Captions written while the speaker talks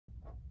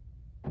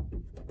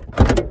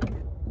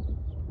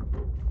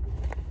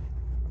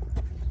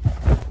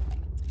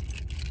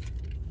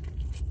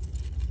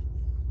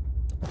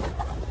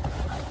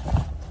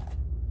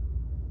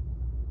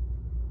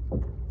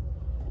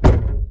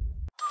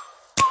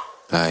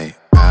Like,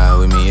 ride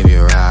with me if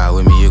you ride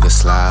with me, you can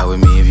slide with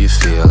me if you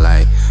feel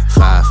like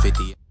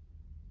 550.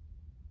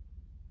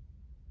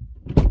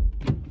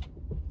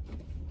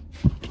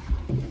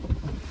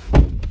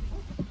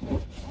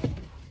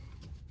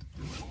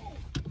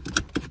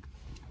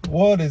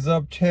 What is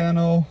up,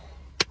 channel?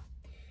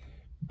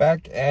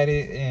 Back at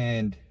it,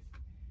 and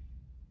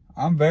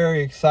I'm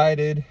very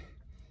excited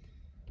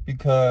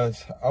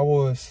because I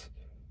was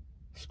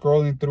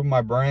scrolling through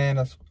my brand.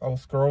 I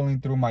was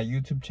scrolling through my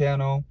YouTube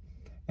channel,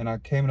 and I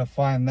came to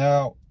find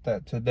out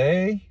that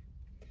today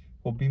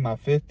will be my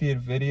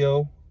 50th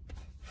video.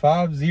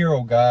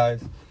 50,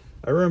 guys.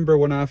 I remember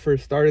when I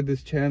first started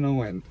this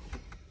channel and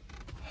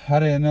I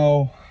didn't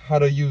know how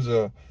to use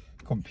a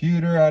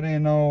computer. I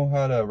didn't know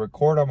how to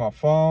record on my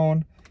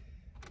phone.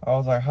 I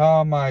was like,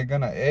 how am I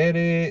gonna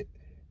edit?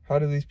 How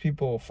do these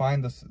people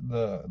find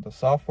the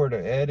software to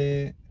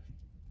edit?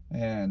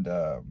 And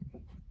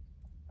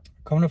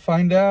come to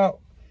find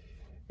out,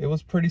 it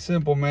was pretty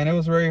simple, man. It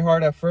was very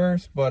hard at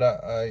first, but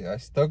I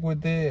stuck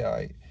with it.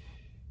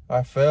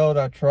 I failed,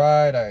 I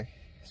tried, I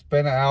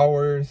spent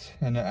hours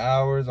and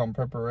hours on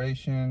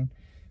preparation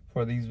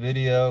for these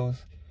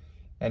videos,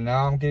 and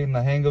now I'm getting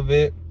the hang of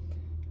it.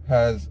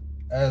 As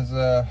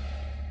a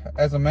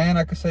man,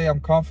 I could say I'm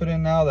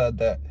confident now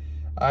that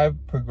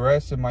I've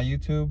progressed in my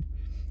YouTube.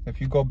 If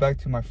you go back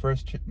to my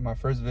first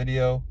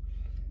video,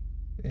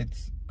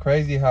 it's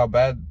crazy how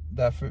bad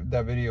that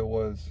video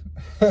was.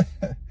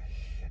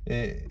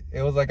 It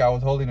was like I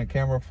was holding a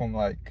camera from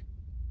like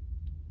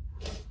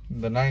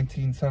the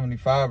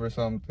 1975 or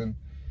something,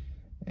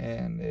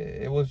 and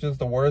it was just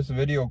the worst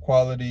video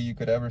quality you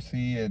could ever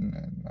see,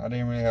 and I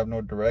didn't really have no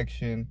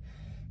direction.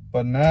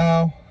 But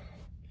now,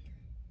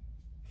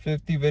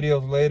 50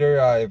 videos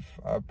later, I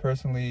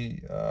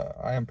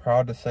am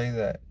proud to say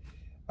that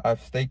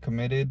I've stayed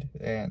committed,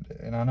 and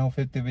I know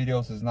 50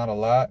 videos is not a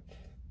lot,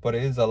 but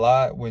it is a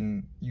lot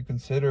when you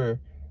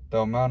consider the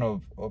amount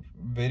of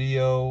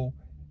video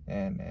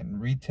and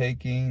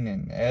retaking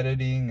and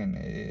editing, and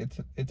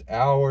it's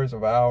hours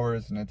of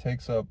hours, and it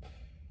takes up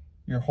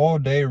your whole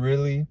day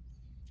really.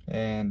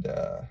 And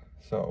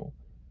so,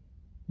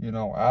 you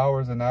know,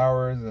 hours and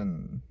hours,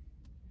 and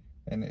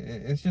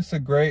it's just a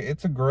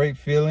great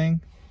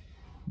feeling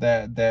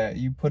that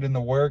you put in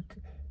the work.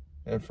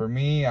 And for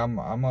me, I'm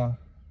a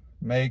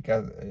make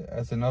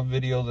as enough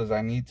videos as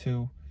I need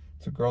to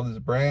grow this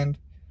brand.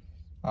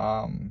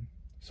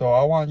 So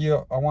I want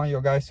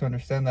you guys to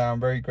understand that I'm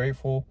very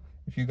grateful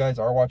if you guys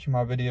are watching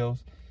my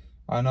videos.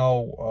 I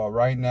know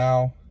right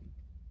now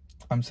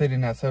I'm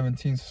sitting at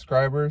 17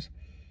 subscribers,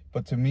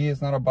 but to me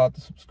it's not about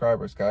the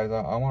subscribers, guys.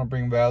 I want to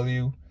bring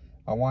value.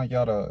 I want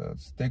y'all to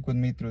stick with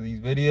me through these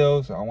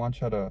videos. I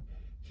want y'all to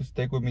just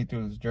stick with me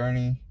through this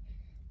journey.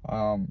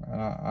 And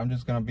I'm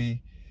just gonna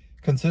be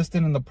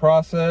consistent in the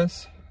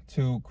process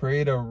to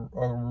create a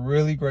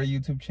really great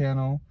YouTube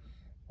channel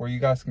where you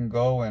guys can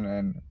go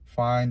and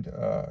find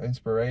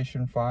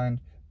inspiration,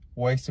 find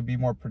ways to be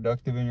more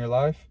productive in your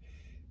life.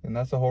 And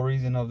that's the whole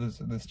reason of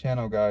this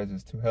channel, guys,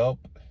 is to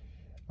help.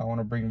 I want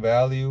to bring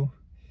value.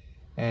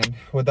 And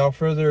without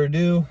further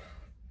ado,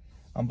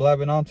 I'm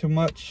blabbing on too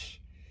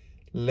much.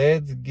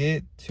 Let's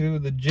get to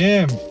the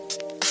gym.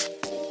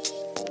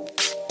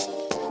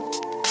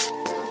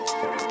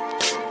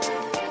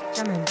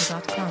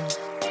 Jamendo.com.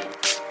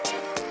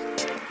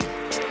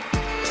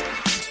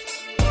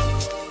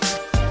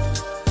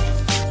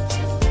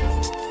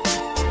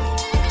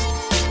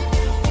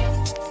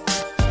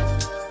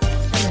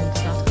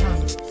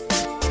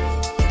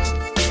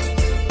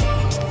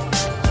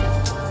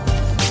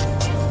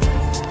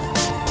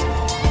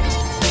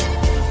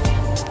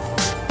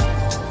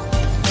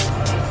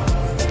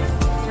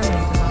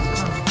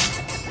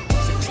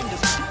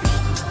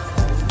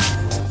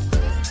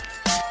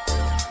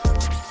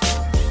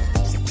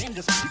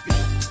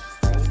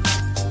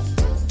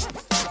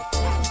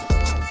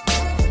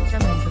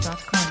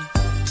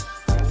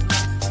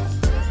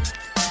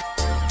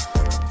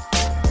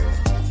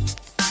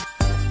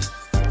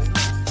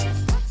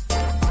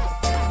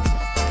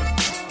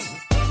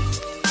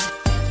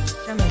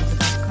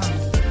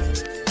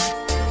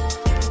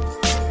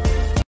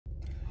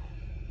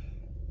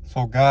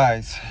 So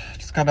guys,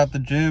 just got out the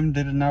gym,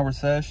 did an hour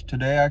sesh.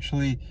 Today I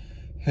actually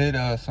hit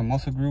some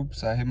muscle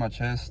groups. I hit my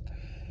chest.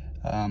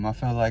 I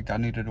felt like I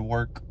needed to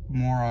work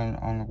more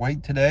on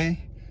weight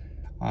today.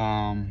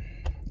 I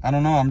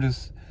don't know, I'm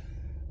just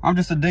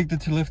addicted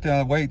to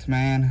lifting weights,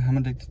 man. I'm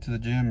addicted to the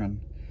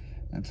gym,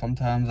 and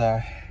sometimes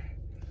I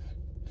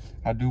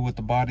do what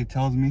the body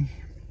tells me.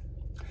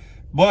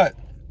 But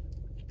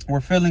we're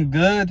feeling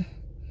good.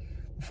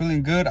 We're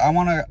feeling good. I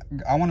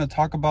wanna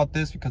talk about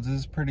this because this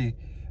is pretty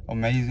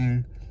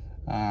amazing.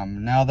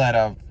 Now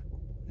that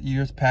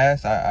years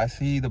passed, I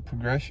see the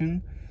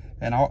progression,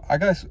 and I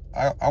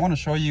want to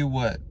show you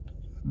what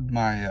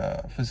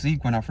my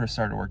physique when I first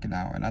started working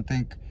out. And I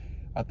think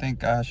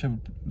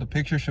the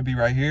picture should be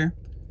right here.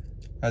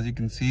 As you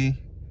can see,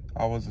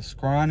 I was a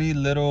scrawny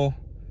little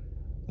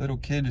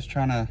kid just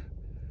trying to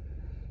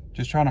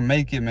just trying to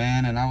make it,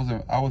 man. And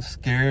I was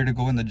scared to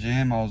go in the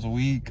gym. I was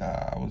weak.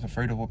 I was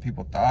afraid of what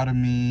people thought of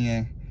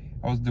me.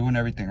 I was doing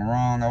everything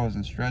wrong. I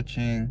wasn't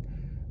stretching.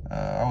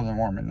 I wasn't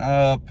warming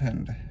up,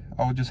 and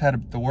I just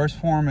had the worst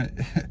form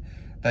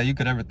that you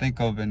could ever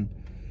think of. And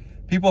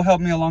people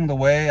helped me along the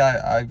way.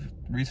 I've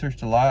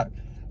researched a lot,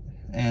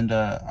 and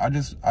I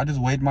just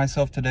weighed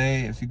myself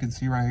today. As you can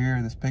see right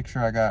here, this picture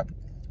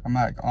I'm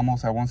at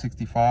almost at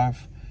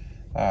 165.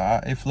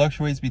 It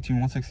fluctuates between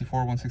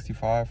 164 and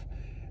 165,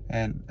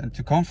 and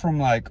to come from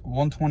like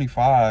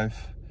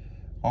 125,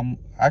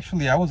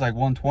 actually I was like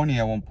 120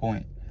 at one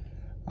point,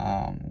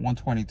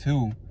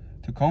 122.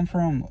 To come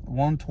from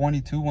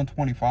 122,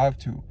 125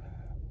 to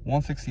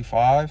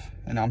 165,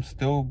 and I'm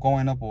still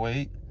going up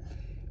weight.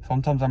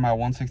 Sometimes I'm at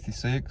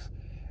 166.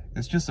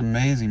 It's just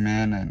amazing,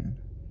 man.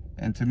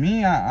 And to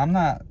me, I'm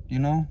not, you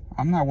know,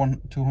 I'm not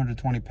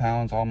 220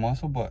 pounds all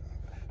muscle, but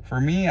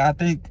for me, I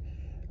think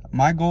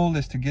my goal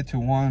is to get to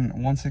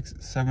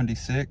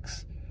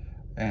 176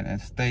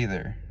 and stay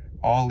there,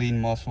 all lean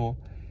muscle.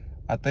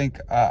 I think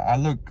I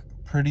look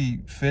pretty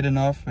fit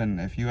enough, and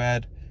if you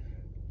add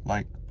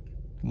like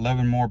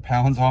 11 more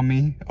pounds on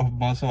me of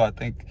muscle, I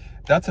think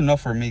that's enough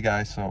for me,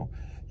 guys. So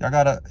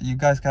you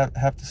guys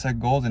have to set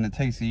goals, and it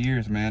takes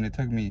years, man. It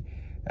took me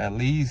at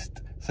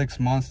least 6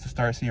 months to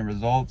start seeing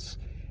results.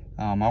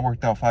 I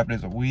worked out 5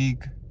 days a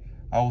week.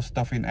 I was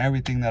stuffing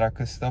everything that I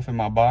could stuff in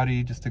my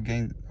body just to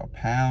gain a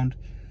pound,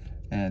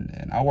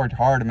 and I worked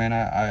hard, man.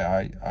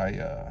 I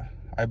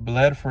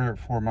bled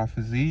for my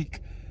physique,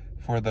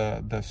 for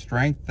the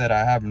strength that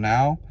I have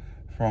now,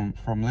 from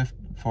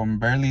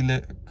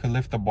barely could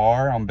lift a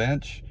bar on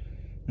bench,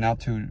 now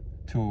to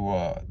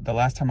the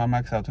last time I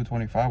maxed out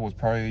 225 was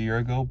probably a year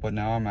ago, but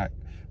now I'm at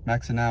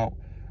maxing out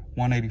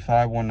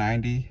 185,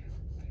 190.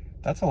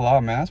 That's a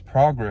lot, man. That's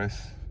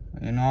progress.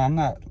 You know, I'm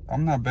not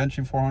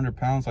benching 400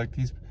 pounds like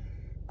these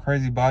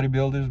crazy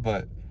bodybuilders,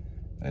 but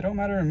it don't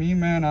matter to me,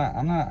 man.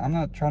 I'm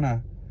not trying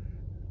to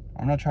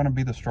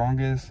be the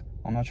strongest.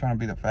 I'm not trying to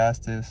be the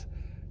fastest.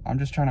 I'm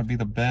just trying to be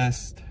the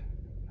best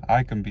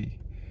I can be,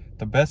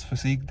 the best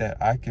physique that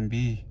I can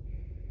be,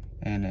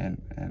 and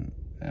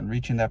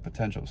reaching that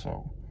potential.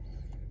 So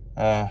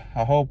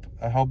I hope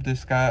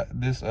this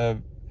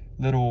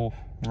little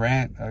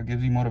rant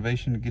gives you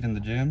motivation to get in the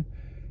gym.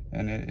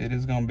 And it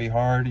is gonna be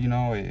hard, you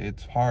know.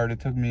 It's hard. It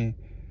took me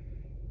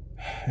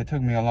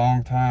a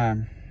long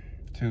time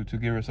to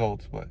get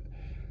results, but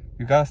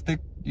you gotta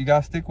stick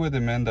with it,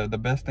 man. The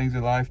best things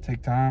in life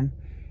take time,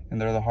 and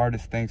they're the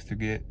hardest things to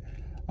get.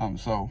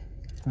 So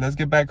let's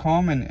get back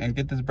home and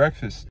get this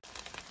breakfast.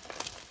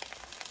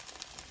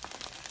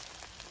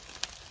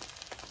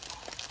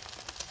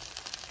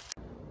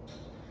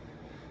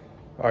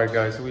 All right,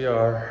 guys, we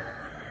are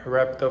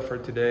wrapped up for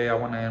today. I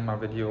want to end my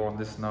video on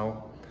this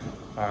note.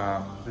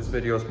 This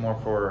video is more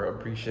for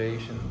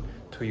appreciation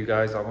to you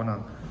guys. I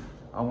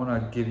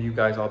wanna give you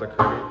guys all the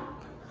credit,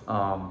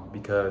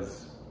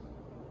 because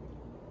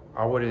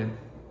I wouldn't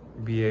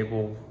be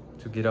able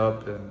to get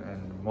up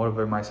and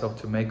motivate myself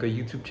to make a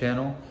YouTube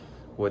channel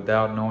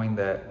without knowing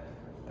that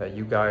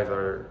you guys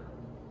are,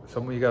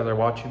 some of you guys are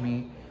watching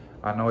me.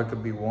 I know it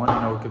could be 1,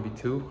 I know it could be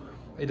 2.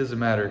 It doesn't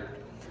matter.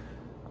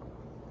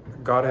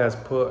 God has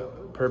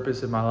put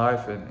purpose in my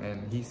life,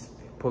 and He's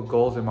put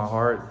goals in my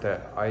heart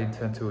that I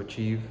intend to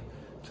achieve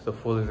to the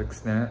fullest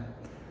extent.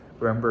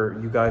 Remember,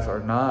 you guys are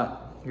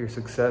not your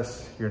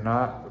success. You're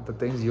not the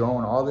things you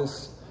own. All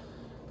this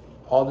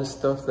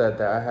stuff that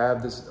I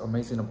have, this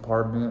amazing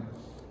apartment,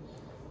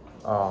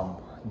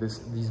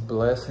 these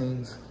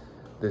blessings,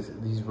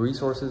 these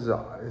resources,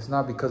 it's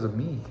not because of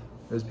me.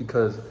 It's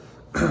because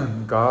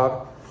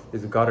God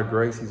is a God of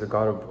grace. He's a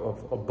God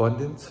of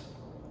abundance.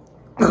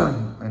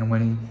 And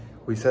when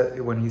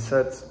he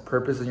sets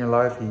purpose in your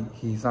life,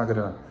 he's not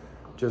gonna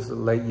just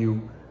let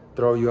you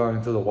throw you out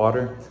into the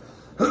water.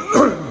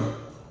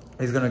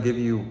 He's gonna give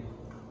you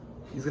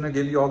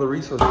all the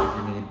resources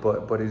you need,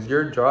 but it's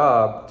your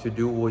job to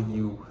do what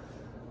you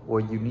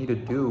need to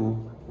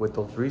do with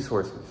those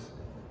resources.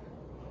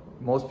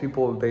 Most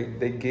people,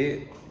 they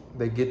get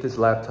this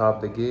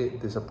laptop, they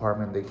get this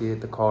apartment, they get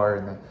the car,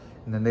 and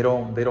then they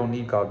don't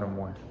need God no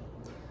more.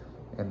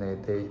 And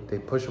they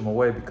push them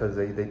away because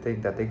they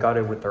think that they got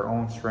it with their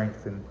own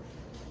strength, and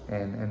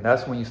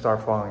that's when you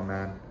start falling,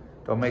 man.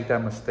 Don't make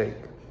that mistake.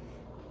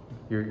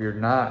 You're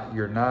not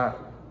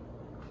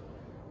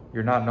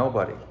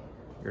nobody.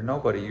 You're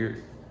nobody.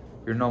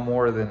 You're no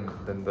more than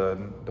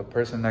the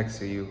person next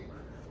to you.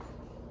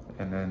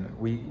 And then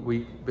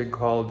we've been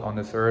called on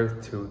this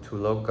earth to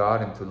love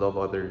God and to love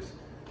others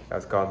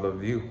as God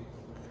loved you.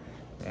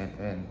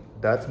 And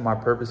that's my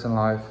purpose in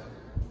life.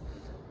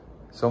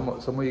 Some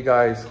of you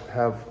guys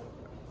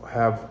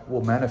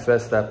will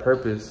manifest that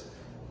purpose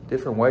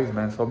different ways,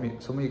 man.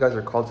 Some of you guys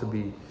are called to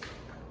be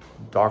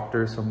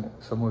doctors.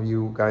 Some of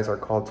you guys are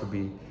called to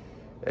be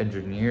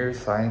engineers,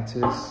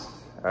 scientists,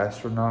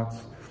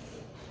 astronauts.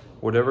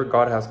 Whatever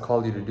God has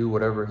called you to do,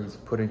 whatever He's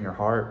put in your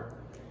heart,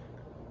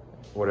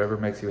 whatever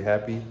makes you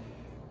happy,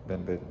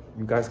 then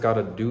you guys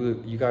gotta do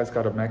it. You guys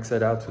gotta max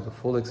it out to the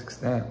fullest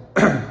extent.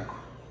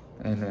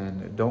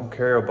 and don't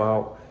care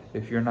about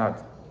if you're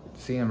not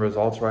seeing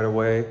results right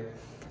away,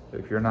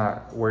 if you're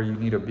not where you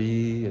need to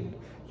be, and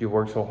you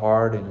work so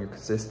hard and you're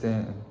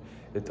consistent. And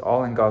it's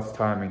all in God's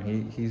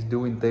timing. He's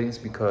doing things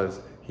because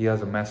he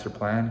has a master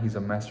plan. He's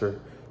a master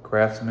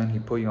craftsman. He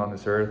put you on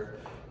this earth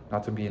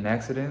not to be an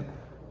accident,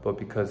 but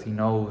because he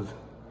knows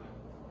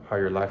how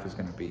your life is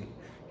going to be.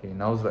 He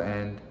knows the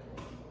end.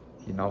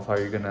 He knows how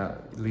you're going to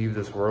leave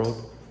this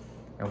world.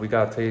 And we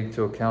got to take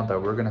into account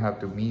that we're going to have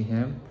to meet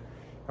him,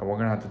 and we're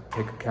going to have to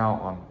take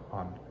account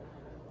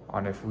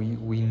on if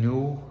we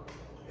knew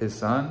his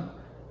son.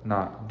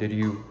 Did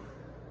you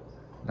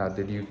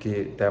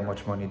get that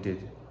much money?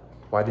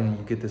 Why didn't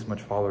you get this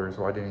much followers?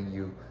 Why didn't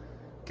you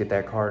get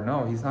that car?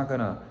 No, he's not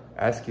going to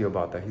ask you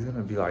about that. He's going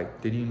to be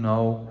like, did you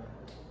know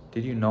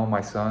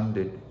my son?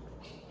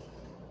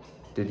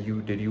 Did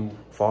you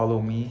follow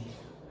me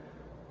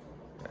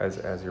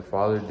as your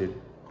father? Did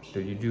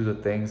you do the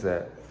things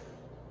that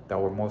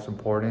were most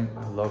important?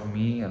 Love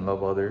me and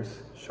love others.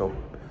 Show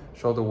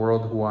the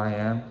world who I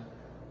am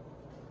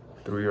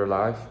through your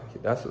life.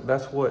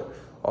 That's what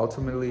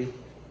ultimately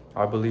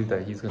I believe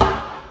that he's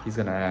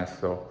gonna ask.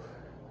 So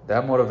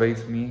that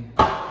motivates me,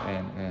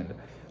 and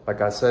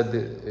like I said,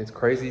 it's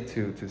crazy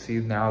to see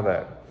now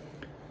that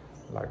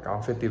like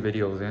I'm 50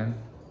 videos in.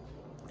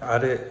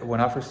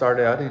 When I first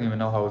started, I didn't even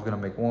know how I was gonna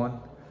make one,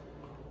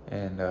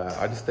 and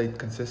I just stayed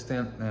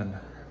consistent, and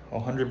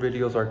 100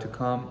 videos are to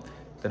come,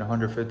 then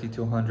 150,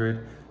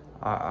 200.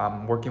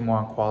 I'm working more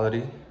on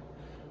quality,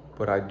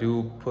 but I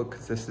do put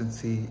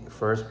consistency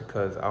first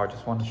because I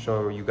just want to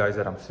show you guys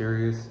that I'm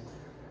serious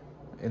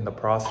in the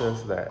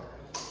process, that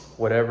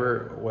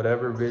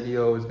whatever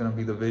video is gonna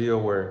be the video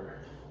where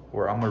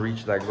I'm gonna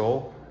reach that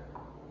goal.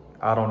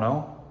 I don't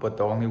know, but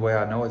the only way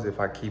I know is if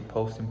I keep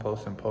posting,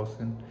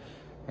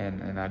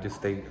 and I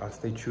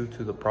stay true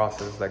to the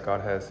process that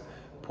God has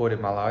put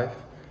in my life,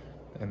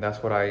 and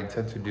that's what I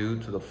intend to do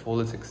to the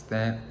fullest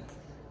extent,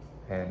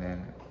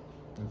 and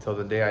until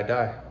the day I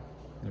die,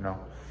 you know.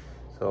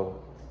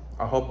 So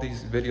I hope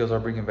these videos are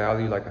bringing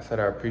value. Like I said,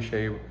 I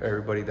appreciate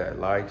everybody that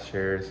likes,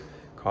 shares,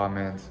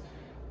 comments,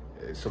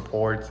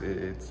 supports.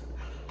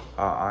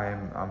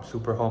 I'm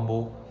super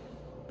humble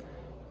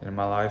in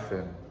my life,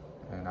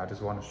 and I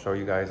just want to show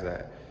you guys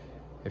that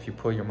if you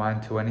put your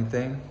mind to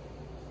anything,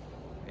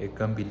 it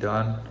can be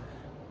done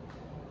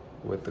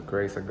with the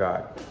grace of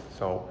God.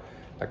 So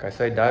like I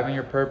say, dive in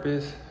your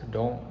purpose.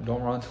 Don't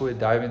run to it,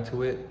 dive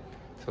into it.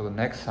 Till the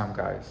next time,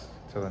 guys.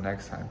 Till the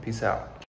next time. Peace out.